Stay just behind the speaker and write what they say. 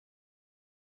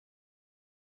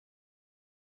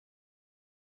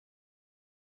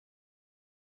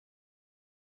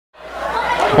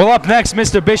Well, up next,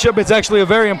 Mr. Bishop, it's actually a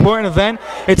very important event.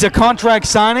 It's a contract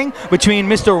signing between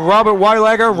Mr. Robert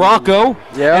Weilager, Rocco,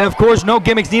 and of course, no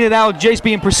gimmicks needed, Alex Jace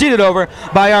being preceded over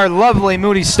by our lovely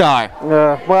Moody Star.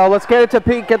 Well, let's get it to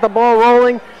Pete, get the ball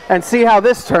rolling, and see how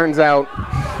this turns out.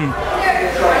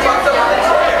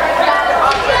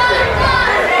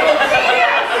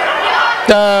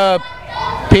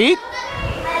 Pete?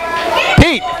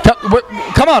 Pete,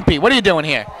 come on, Pete. What are you doing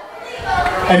here?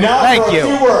 And now Thank for you.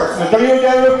 a few words from the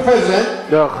WWE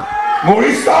President,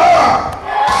 Moody Star.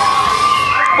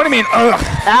 What do you mean, ugh?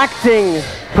 Acting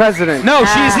president. No,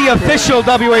 she's the official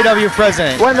WAW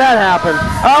president. When that happened?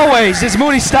 Always. It's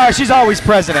Moody Star. She's always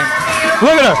president.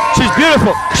 Look at her. She's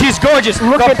beautiful. She's gorgeous.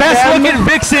 The best looking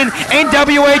vixen in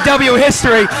WAW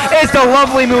history is the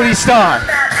lovely Moody Star.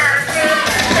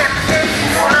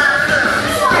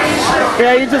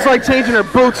 Yeah, you just like changing her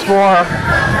boots for her.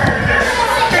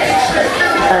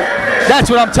 That's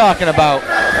what I'm talking about.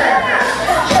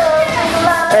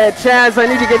 Hey, Chaz, I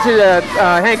need to get you the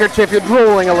handkerchief. You're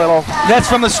drooling a little. That's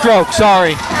from the stroke,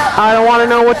 sorry. I don't want to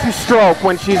know what you stroke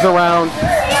when she's around.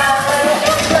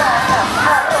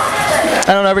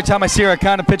 I don't know, every time I see her, I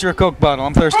kind of picture a Coke bottle.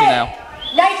 I'm thirsty now.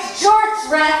 Nice shorts,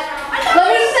 ref.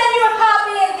 Let me send you a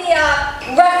copy of the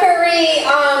referee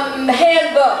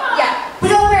handbook. Yeah, we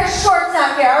don't wear shorts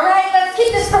out here, all right? Let's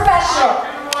keep this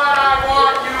professional. I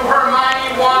want you,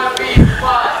 Hermione, wanna be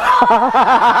fun.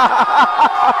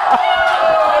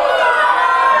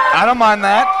 I don't mind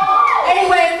that.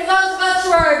 Anyway, for those of us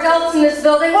who are adults in this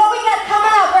building, what we got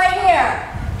coming up right here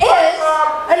is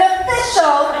an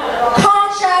official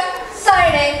contract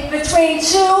signing between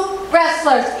two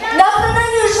wrestlers. Nothing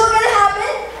unusual gonna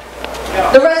happen.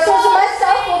 The wrestlers and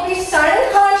myself will be signing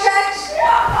contracts.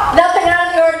 Nothing out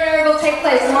of the ordinary will take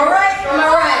place. Am I right? Am I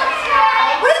right?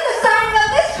 With the signing of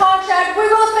this contract, we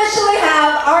will officially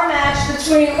have our match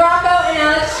between Rocco and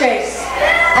Alex Jace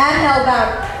at Hellbound.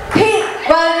 Pete,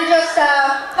 why don't you just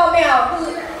help me out?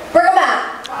 Bring him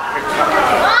out.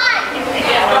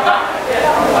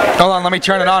 Hold on, let me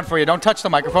turn it on for you. Don't touch the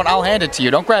microphone. I'll hand it to you.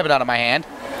 Don't grab it out of my hand.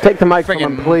 Take the mic from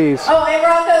him, please. Oh, and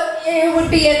Rocco, it would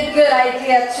be a good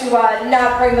idea to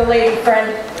not bring the lady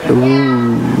friend.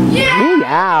 Ooh.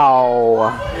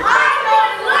 Meow.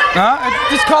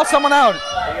 Just call someone out.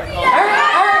 All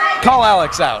right. Call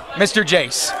Alex out. Mr.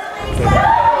 Jace.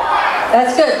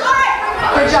 That's good.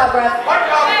 Good job, Brett.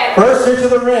 First into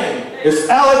the ring is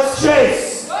Alex Jace.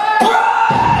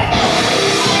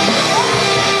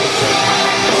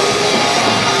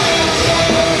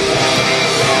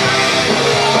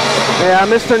 Yeah,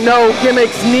 Mr. No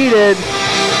Gimmicks Needed,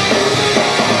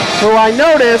 who I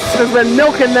noticed has been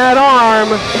milking that arm.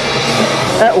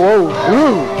 Whoa,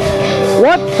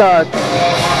 what the?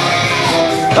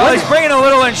 Oh, he's bringing a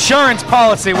little insurance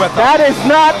policy with him. That is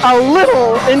not a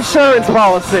little insurance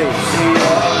policy.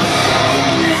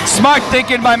 Smart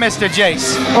thinking by Mr.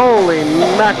 Jace. Holy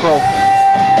mackerel.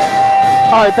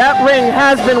 All right, that ring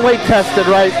has been weight tested,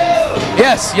 right?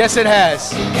 Yes, yes it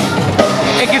has.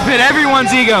 It can fit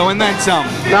everyone's ego and then some.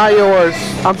 Not yours.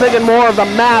 I'm thinking more of the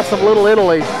mass of Little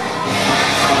Italy.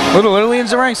 Little Italy in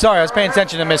the ring? Sorry, I was paying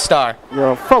attention to Miss Star.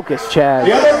 You're focused, Chad.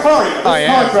 The other party of this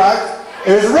contract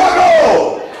is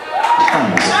Rocco.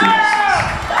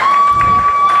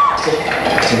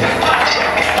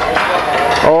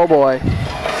 Oh boy.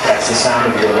 That's the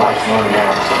sound of your life running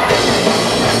out.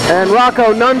 And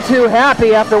Rocco none too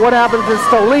happy after what happened to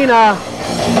Stolina.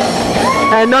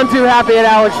 And none too happy at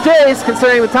Alex Jace,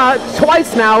 considering the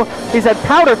twice now he's had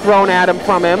powder thrown at him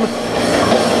from him.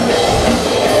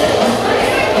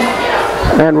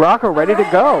 And Rocco ready to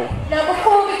go. Now,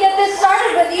 before we get this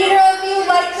started, would either of you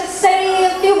like to say a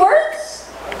few words?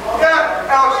 Yeah,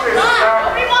 Alex Jace.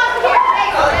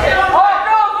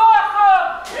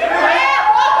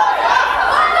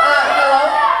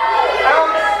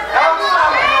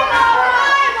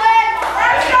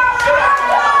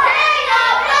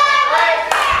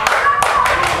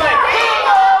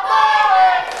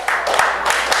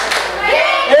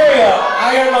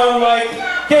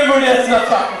 That's not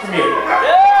talking from you.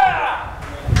 Yeah!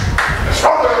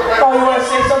 Oh, you want to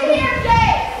say something?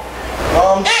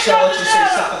 I'm just gonna let you say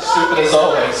something stupid as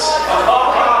always.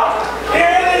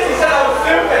 Here it is, he said I was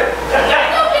stupid.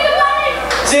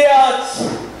 See, Alex,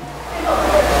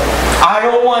 I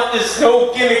don't want this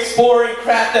no gimmicks boring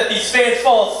crap that these fans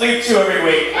fall asleep to every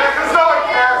week. Because no one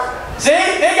cares. See?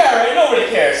 They got it right, nobody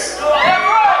cares.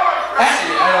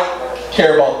 Actually, I don't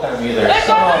care about them either.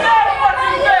 So,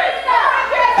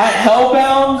 at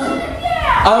Hellbound,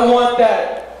 I want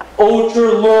that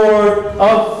Ultra Lord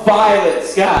of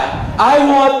Violence guy. I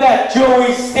want that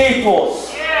Joey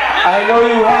Staples. I know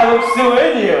you have him still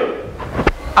in you.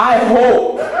 I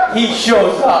hope he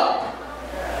shows up.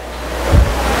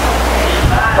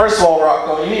 First of all,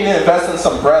 Rocco, you need to invest in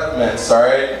some breath mints,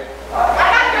 alright?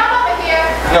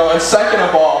 No, and second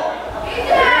of all,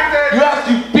 you have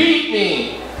to beat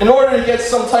me in order to get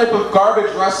some type of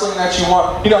garbage wrestling that you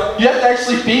want. You know, you have to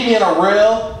actually beat me in a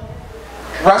real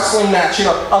wrestling match, you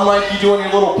know, unlike you doing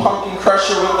your little pumpkin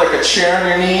crusher with like a chair on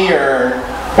your knee or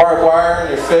barbed wire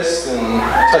in your fist and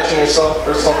touching yourself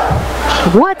or something.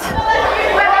 What?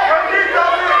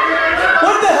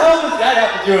 What the hell does that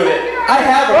have to do with it? I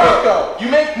have a Rocco, you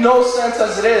make no sense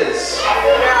as it is.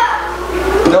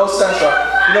 No sense.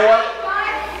 You know what?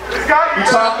 You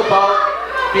talk about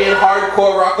being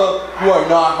hardcore, Rocco. You are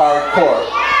not hardcore.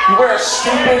 You wear a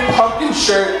stupid pumpkin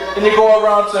shirt and you go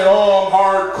around saying, "Oh, I'm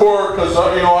hardcore because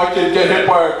you know I could get hit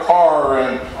by a car,"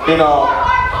 and you know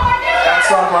that's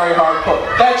not very hardcore.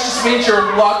 That just means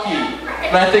you're lucky,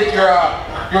 and I think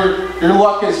your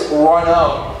luck is run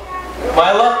out.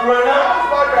 My luck run out?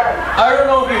 I don't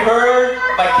know if you heard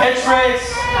my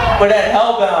catchphrase, but at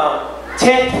Hellbound,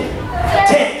 tick,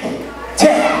 tick,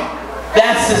 tick.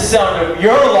 That's the sound of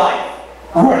your life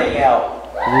running out.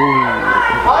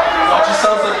 It just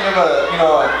sounds like you have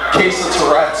a case of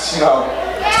Tourette's, you know.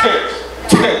 Tick,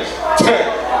 tick, tick.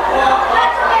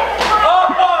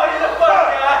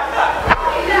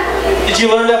 Did you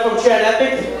learn that from Chad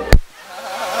Epic?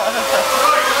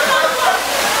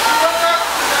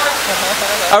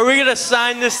 Are we gonna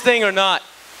sign this thing or not?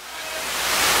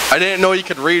 I didn't know you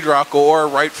could read, Rocco, or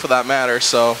write for that matter,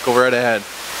 so go right ahead.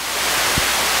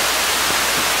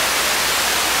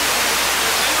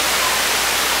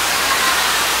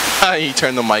 He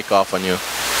turned the mic off on you.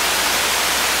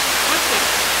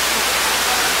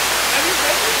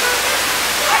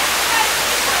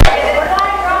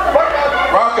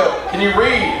 Rocco, can you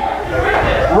read?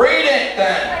 Read it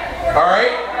then,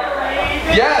 alright?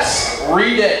 Yes,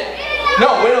 read it.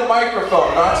 No, with a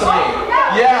microphone, not to me.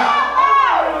 Yeah.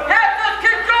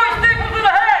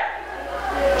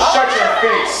 Shut your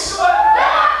face.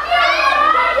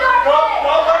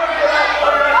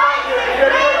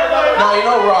 Now you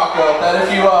know, Rocco, that if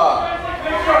you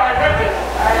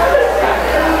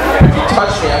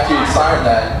touch me after you sign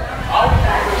that,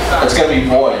 it's gonna be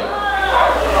void.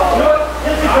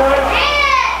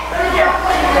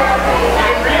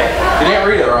 You didn't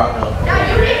read it, Rocco.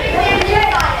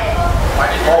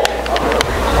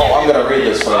 Oh, I'm gonna read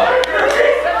this for you.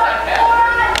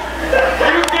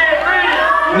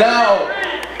 Now,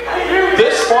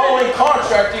 this following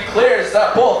contract declares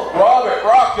that both Robert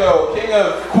Rocco, King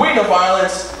of Queen of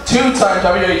Violence, two-time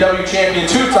WAW champion,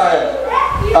 two-time,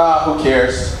 who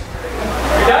cares?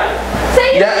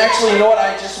 Yeah, actually, you know what?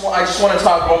 I just want to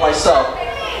talk about myself.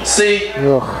 See,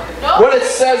 what it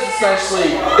says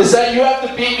essentially is that you have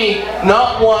to beat me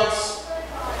not once,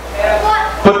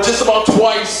 but just about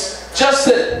twice. Just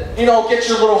to, you know, get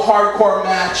your little hardcore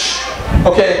match.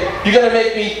 Okay, you're gonna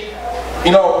make me,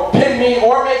 you know, pin me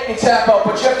or make me tap out,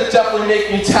 but you have to definitely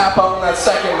make me tap out in that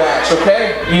second match,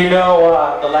 okay? You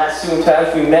know, the last 2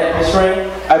 times we met in this ring,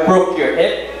 I broke your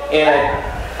hip and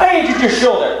I injured your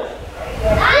shoulder.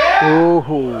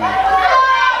 Ooh.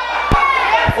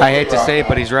 I hate to say it,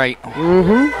 but he's right.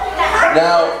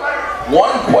 Now,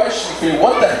 one question for you: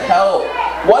 what the hell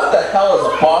is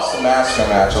a Boston Massacre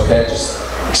match? Okay, just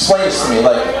explain this to me.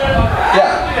 Like,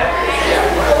 yeah.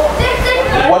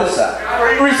 What is that?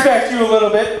 Respect you a little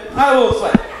bit. I will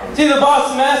explain. See, the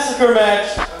Boston Massacre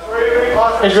match.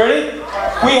 Is ready?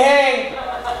 We hang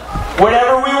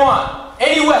whatever we want.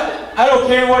 Any weapon. I don't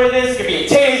care what it is. It could be a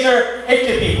taser. It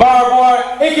could be barbed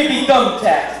wire. It could be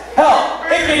thumbtacks. Hell,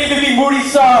 it could even be Moody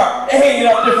Sar hanging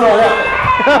up there for a weapon.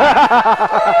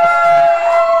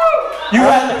 You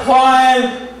have to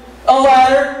climb a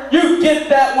ladder. You get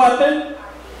that weapon,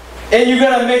 and you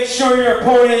gotta make sure your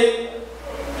opponent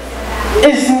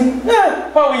is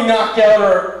probably knocked out,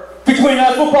 or between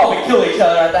us, we'll probably kill each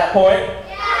other at that point.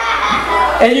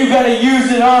 And you gotta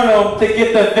use it on them to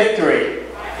get the victory.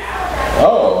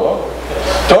 Oh.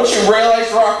 Don't you realize,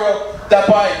 Rocco, that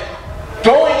by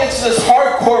going into this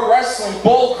hardcore wrestling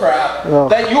bullcrap,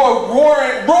 that you are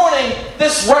ruining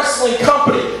this wrestling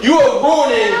company. You are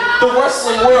ruining the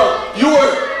wrestling world. You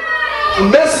are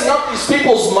messing up these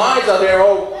people's minds out there,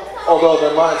 although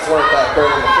their minds weren't that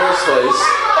great in the first place.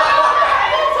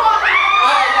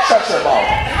 Shut your mouth.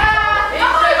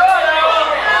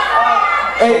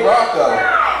 Hey, Rocco,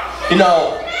 you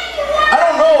know, I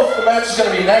don't know if the match is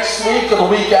going to be next week or the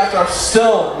week after. I'm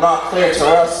still not clear to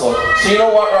wrestle. So you know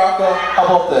what, Rocco? How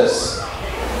about this?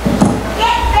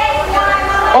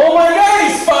 Oh my God,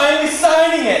 he's finally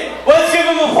signing it. Let's give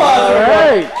him applause.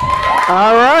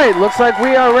 All right. Looks like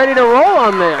we are ready to roll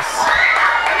on this.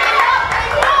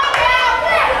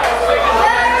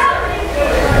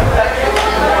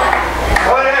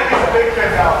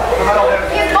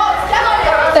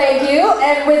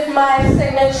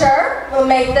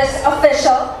 make this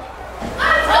official.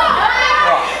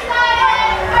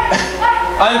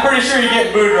 I'm pretty sure you're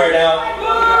getting booed right now.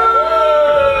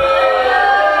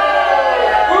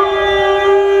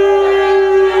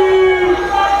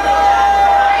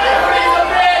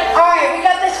 Alright, we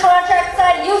got this contract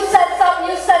signed. You said something,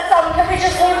 you said something. Can we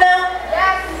just leave now?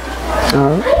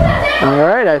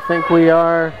 Alright, I think we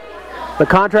are. The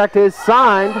contract is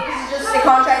signed. This is just the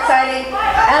contract signing.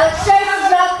 Alex Chase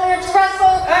is now cleared to wrestle.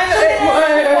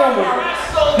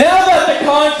 Now that the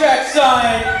contract's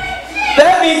signed,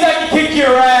 that means I can kick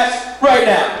your ass right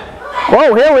now.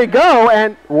 Whoa, here we go,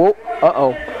 and whoa,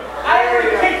 uh-oh. I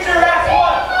already kicked your ass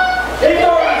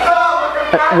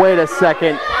once. Wait a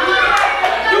second.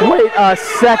 Wait a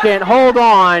second. Hold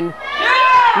on.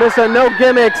 Mr. No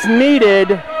Gimmicks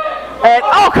needed. And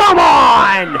oh, come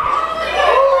on!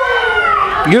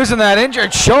 Using that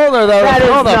injured shoulder though That to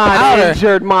throw is the not powder.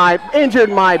 injured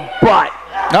my butt.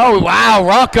 Oh wow,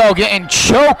 Rocco getting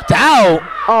choked out.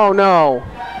 Oh no.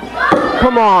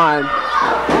 Come on.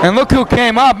 And look who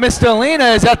came up. Miss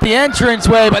Stalina is at the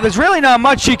entranceway, but there's really not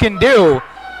much she can do.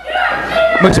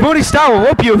 But Moody Star will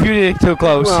whoop you if you get too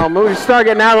close. Well, Moody Star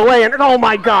getting out of the way, and oh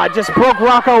my God, just broke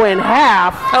Rocco in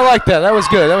half. I like that. That was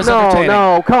good. That was entertaining.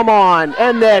 No, come on.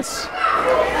 End this.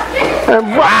 And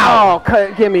wow,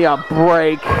 give me a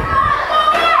break.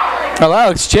 Well,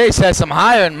 Alex Chase has some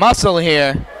iron muscle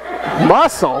here.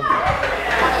 Muscle?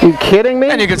 You kidding me?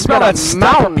 And you can smell that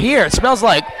stuff up here. It smells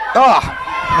like,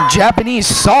 Japanese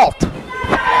salt.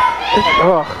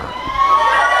 Ugh.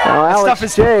 Well, That Alex stuff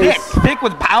is Chase. thick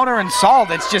with powder and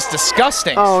salt. It's just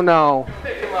disgusting. Oh no.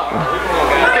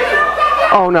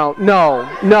 Oh no,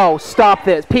 no, stop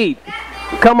this. Pete,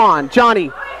 come on,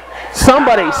 Johnny.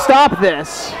 Somebody stop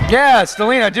this. Yeah,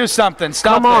 Stalina, do something.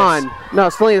 Stop Come on. No,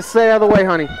 Stalina, stay out of the way,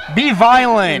 honey. Be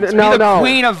violent. No, Be the no.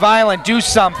 queen of violence. Do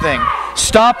something.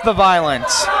 Stop the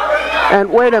violence. And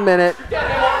wait a minute.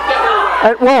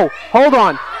 And, whoa, hold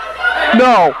on.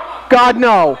 No. God,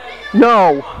 no.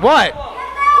 No. What?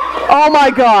 Oh my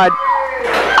God.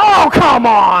 Oh, come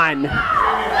on.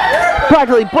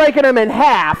 Practically breaking him in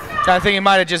half. I think he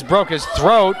might have just broke his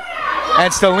throat.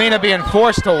 And Stalina being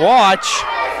forced to watch.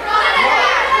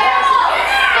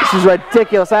 This is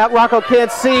ridiculous. Rocco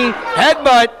can't see.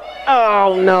 Headbutt.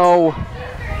 Oh, no.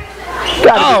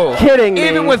 Gotta be kidding me.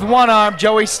 Even with one arm,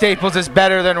 Joey Staples is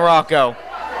better than Rocco.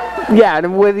 Yeah,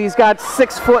 and with he's got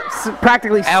 6 foot,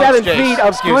 practically Alex 7 Chase, feet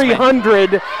of excuse me.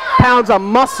 300 pounds of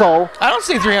muscle. I don't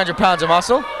see 300 pounds of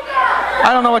muscle.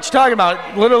 I don't know what you're talking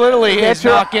about. Literally is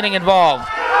not getting involved.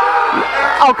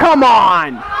 Oh, come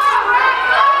on.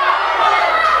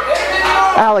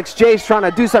 Alex Chase trying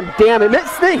to do some damage.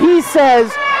 He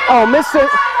says, oh, Mr.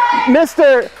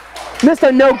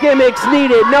 No Gimmicks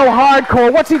needed, no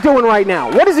hardcore. What's he doing right now?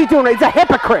 What is he doing? He's a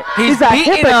hypocrite. He's a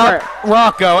beating hypocrite. up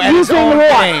Rocco at his Using own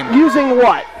what? game. Using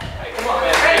what?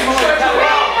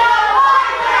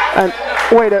 And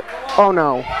wait a, oh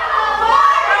no.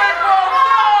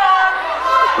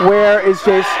 Where is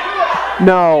Chase?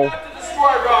 No.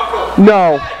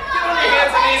 No.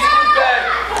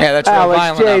 Yeah, that's real Alex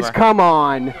violent Chase, of her. come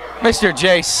on. Mr.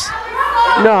 Jace.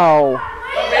 No.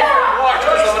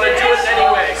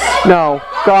 No.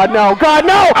 God, no. God,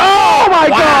 no. Oh, my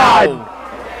God.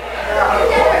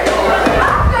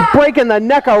 Breaking the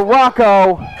neck of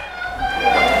Rocco.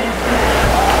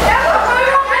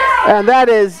 And that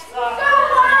is...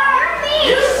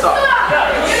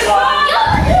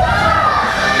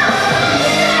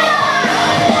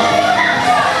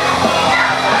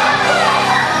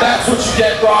 That's what you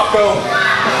get, Rocco.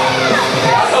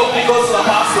 I hope he goes to the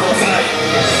hospital tonight.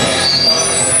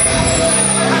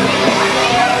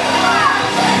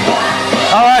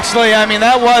 Oh, actually, I mean,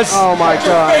 that was... Oh, my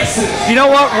God. You know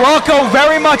what? Rocco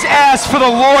very much asked for the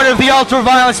Lord of the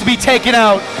Ultraviolence to be taken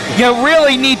out. You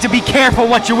really need to be careful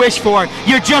what you wish for.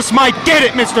 You just might get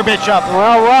it, Mr. Bishop.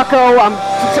 Well, Rocco, I'm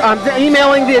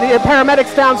emailing the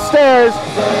paramedics downstairs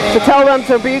to tell them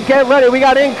to get ready. We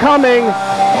got incoming.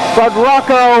 But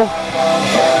Rocco,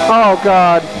 oh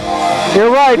God,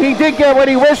 you're right. He did get what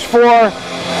he wished for,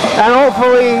 and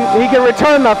hopefully he can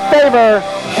return the favor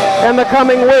in the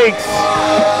coming weeks.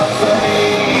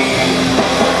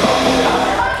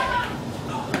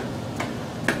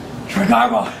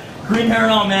 Chicago, green hair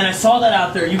and all, man. I saw that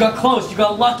out there. You got close. You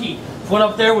got lucky. Went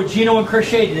up there with Gino and Chris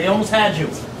Shady. They almost had you.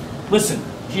 Listen,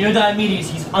 Gino Diomedes,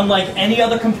 he's unlike any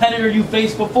other competitor you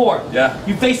faced before. Yeah.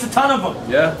 You faced a ton of them.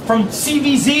 Yeah. From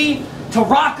CVZ to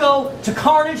Rocco to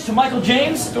Carnage to Michael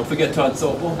James. Don't forget Todd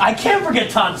Sopel. I can't forget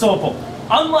Todd Sopel.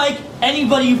 Unlike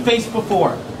anybody you faced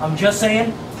before. I'm just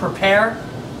saying, prepare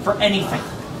for anything.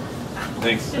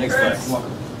 Thanks, Flex.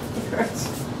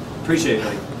 Appreciate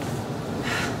it.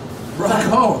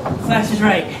 Rocco! Flash is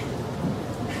right.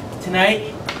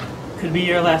 Tonight could be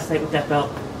your last night with that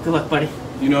belt. Good luck, buddy.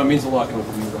 You know it means a lot coming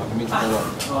from you, Rock. It means a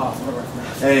lot.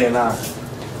 Hey, and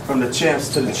from the champs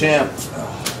to the champ,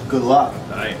 good luck.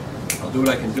 Alright, I'll do what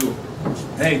I can do.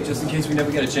 Hey, just in case we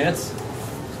never get a chance,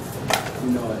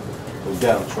 you know it. Go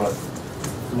get him, Troy.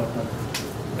 Good luck, brother.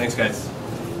 Thanks, guys.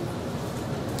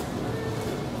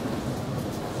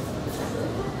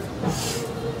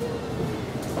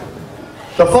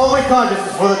 The following contest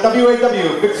is for the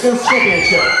WAW Vixens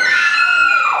Championship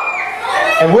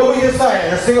and will be decided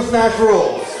in the singles match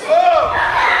rules.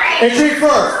 Entry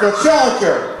first, the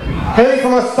challenger, hailing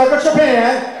from Osaka,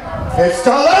 Japan, it's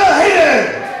Delilah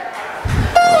Hayden!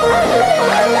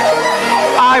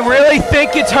 I really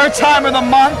think it's her time of the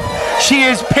month. She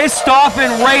is pissed off and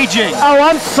raging. Oh,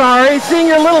 I'm sorry. Seeing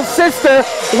your little sister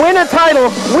win a title,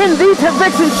 win the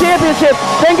Vixen Championship,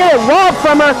 then get it robbed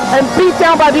from her and beat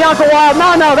down by Bianca Wild.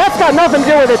 No, that's got nothing to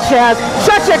do with it, Chaz.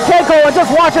 Shut your keiko and just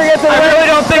watch her get to the ring. I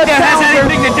really don't think that has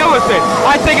anything to do with it.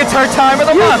 I think it's her time of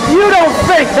the month. You don't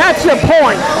think. That's your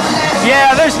point.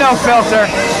 Yeah, there's no filter.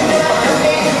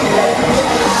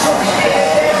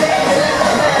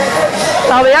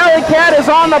 Now the Alley Cat is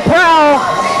on the prowl,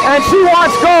 and she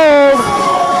wants gold.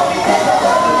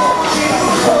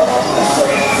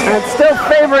 And still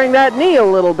favoring that knee a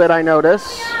little bit, I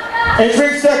notice.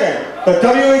 Entering second, the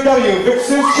WAW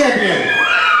Vixens Champion,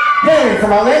 hailing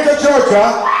from Atlanta,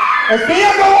 Georgia, it's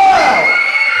Bianca Wild!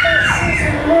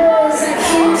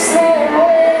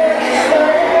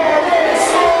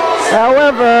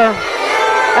 However,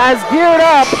 as geared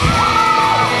up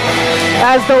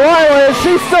as Delilah is,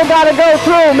 she's still got to go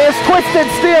through Miss Twisted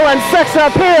Steel and Sex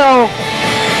Appeal,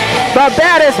 the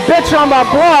baddest bitch on the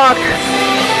block,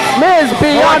 Ms.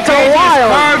 Bianca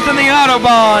Wild. Curves in the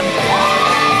Autobahn.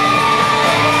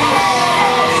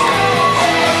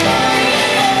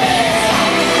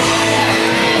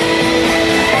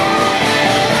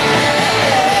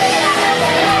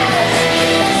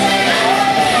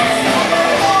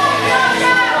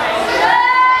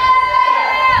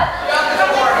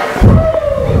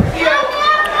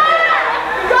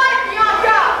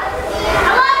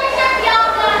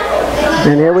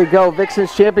 And here we go,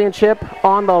 Vixens Championship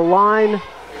on the line.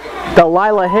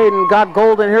 Delilah Hayden got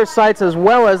gold in her sights as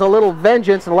well as a little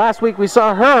vengeance. And last week we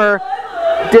saw her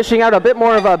dishing out a bit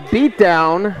more of a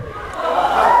beatdown.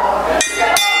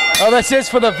 Oh, this is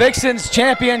for the Vixens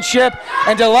Championship.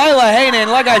 And Delilah Hayden,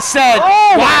 like I said,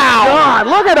 oh wow! My God,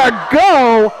 look at her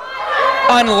go!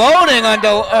 Unloading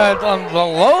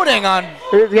on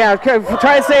Yeah,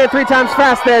 try and say it 3 times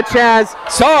fast there, Chaz.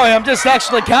 Sorry, I'm just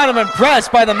actually kind of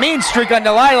impressed by the mean streak on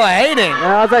Delilah Hayden.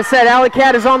 As I said, Alley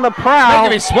Cat is on the prowl.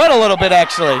 Making me sweat a little bit,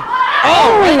 actually.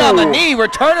 Oh, right on the knee,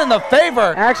 returning the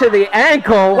favor. Actually, the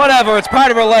ankle. Whatever, it's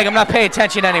part of her leg. I'm not paying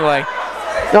attention anyway.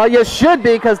 No, you should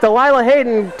be, because Delilah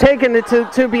Hayden taking it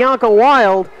to Bianca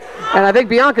Wild. And I think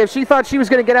Bianca, if she thought she was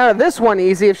going to get out of this one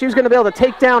easy, if she was going to be able to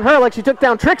take down her like she took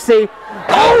down Trixie.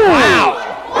 Oh, wow.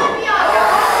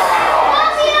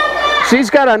 She's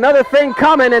got another thing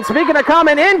coming, and speaking of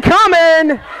coming,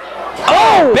 incoming!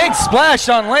 Oh, big splash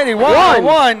on Lady Wild.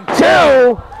 1,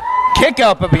 2. Kick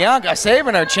up of Bianca,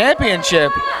 saving her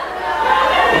championship.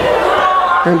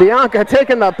 And Bianca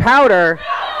taking the powder.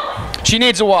 She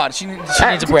needs a wad. She needs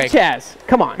a break. Chaz,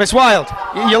 come on. Miss Wild,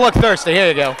 you look thirsty. Here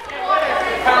you go.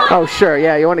 Oh, sure.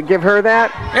 Yeah, you want to give her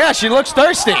that? Yeah, she looks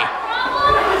thirsty.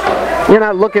 You're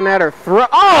not looking at her throat.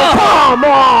 Oh, come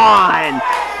on!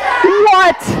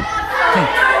 What?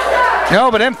 No,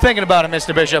 but I'm thinking about it,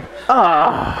 Mr. Bishop.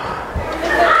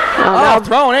 Now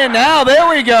thrown in now. There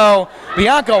we go.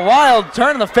 Bianca Wild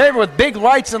turning the favor with big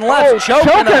rights and lefts, choking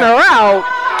her out.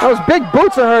 Those big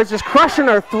boots of hers just crushing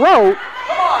her throat.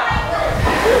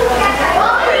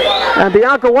 And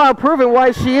Bianca Wild proving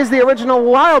why she is the original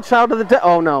Wild Child of the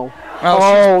Oh, no.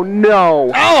 Oh,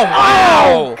 no. Oh,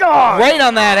 wow. Oh, God. Right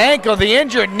on that ankle, the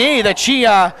injured knee that she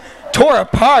tore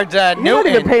apart. You're not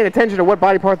even paying attention to what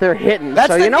body part they're hitting. That's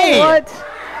so the you know knee. what?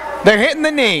 They're hitting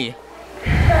the knee.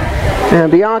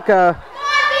 And Bianca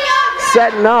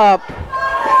setting up.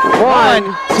 1, 2.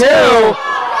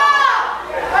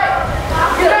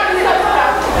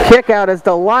 Kick out as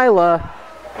Delilah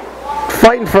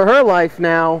fighting for her life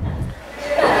now.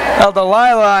 Well,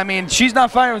 Delilah, I mean, she's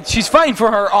not fighting. She's fighting for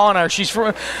her honor. She's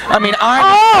for, I mean,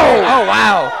 oh,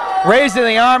 wow. Raised in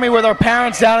the Army with her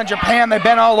parents down in Japan. They've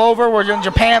been all over. We're in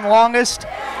Japan longest.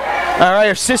 All right,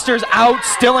 her sister's out,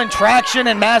 still in traction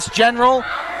in Mass General.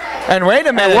 And wait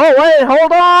a minute. Whoa, wait,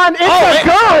 hold on.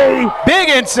 Enziguri! Big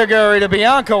Enziguri to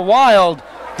Bianca Wild.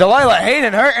 Delilah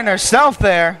Hayden hurting herself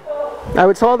there. I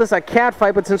would call this a cat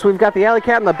fight, but since we've got the Alley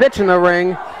Cat and the bitch in the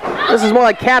ring, This is more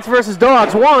like cats versus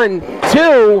dogs. 1,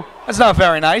 2. That's not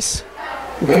very nice.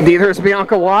 Neither is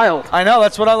Bianca Wild. I know,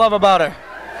 that's what I love about her.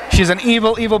 She's an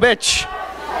evil, evil bitch.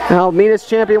 Now, meanest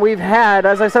champion we've had,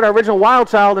 as I said, our original Wild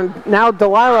Child, and now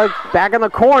Delilah back in the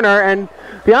corner, and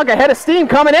Bianca head of steam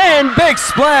coming in. Big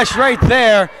splash right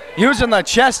there, using the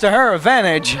chest to her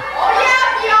advantage.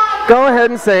 Go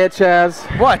ahead and say it, Chaz.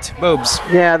 What? Boobs.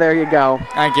 Yeah, there you go.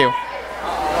 Thank you.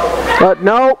 But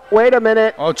no, wait a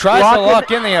minute. Oh, tries to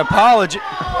lock in the apology.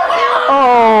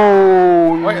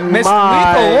 Oh, wait, Miss Lethal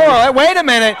Laura. Wait a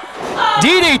minute.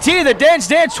 DDT, the Dance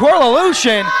Dance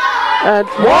Twirl-Illusion. And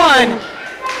one.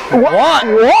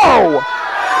 Whoa.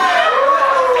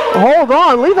 Hold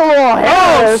on, Lethal Laura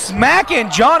Harris. Oh, smacking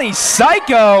Johnny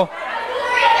Psycho.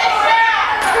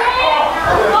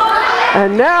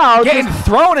 And now getting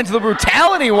thrown into the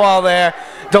brutality wall there.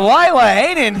 Delilah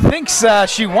Hayden thinks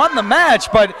she won the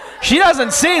match, but she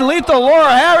doesn't see Lethal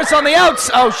Laura Harris on the outs.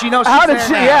 Oh, she knows she's how did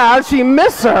she? now. Yeah, how did she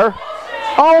miss her?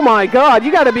 Oh my God!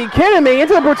 You got to be kidding me!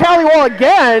 Into the brutality wall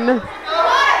again!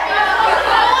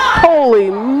 Holy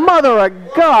mother of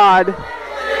God!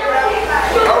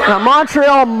 The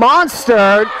Montreal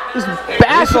Monster is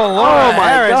back. Lethal Laura oh my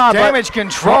Harris, God! damage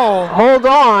control. Hold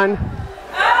on.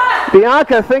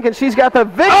 Bianca thinking she's got the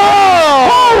victory.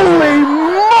 Oh! Holy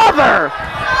mother!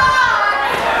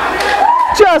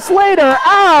 Just laid her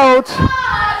out.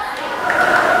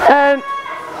 And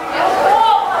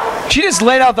she just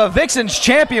laid out the Vixens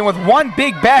champion with one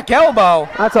big back elbow.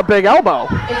 That's a big elbow.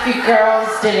 If you girls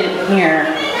didn't hear,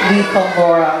 Lethal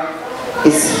Laura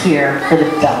is here for the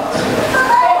belt.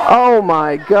 Oh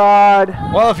my God.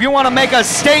 Well, if you want to make a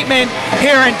statement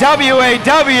here in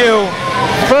WAW.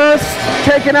 First,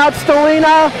 taking out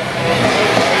Stelina.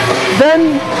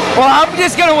 Then, well, I'm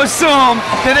just going to assume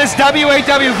that this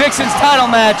WAW Vixens title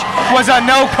match was a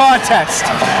no contest.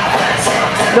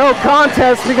 No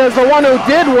contest, because the one who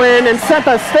did win and sent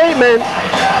a statement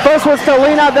first was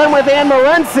Stelina, then with Ann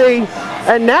Morency,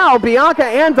 and now Bianca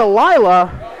and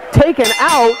Delilah taken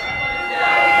out.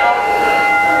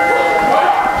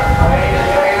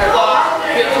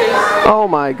 Oh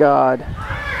my God.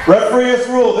 Referee has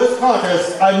ruled this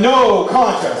contest a no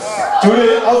contest due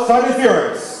to outside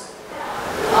interference.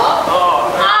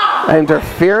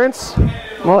 Interference?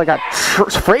 Well, I got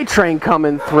freight train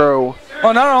coming through.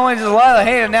 Well, not only does Delilah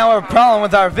Hayden now have a problem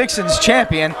with our Vixens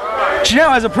champion, she now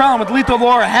has a problem with Lethal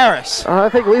Laura Harris. I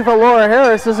think Lethal Laura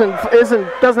Harris doesn't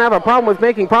have a problem with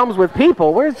making problems with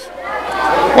people.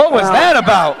 What was that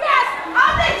about?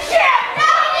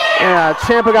 Yeah,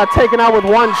 Ciampa got taken out with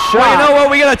one shot. Well, you know what?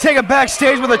 We got to take it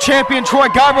backstage with the champion Troy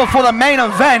Garbo for the main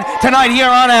event tonight here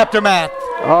on Aftermath.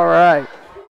 All right.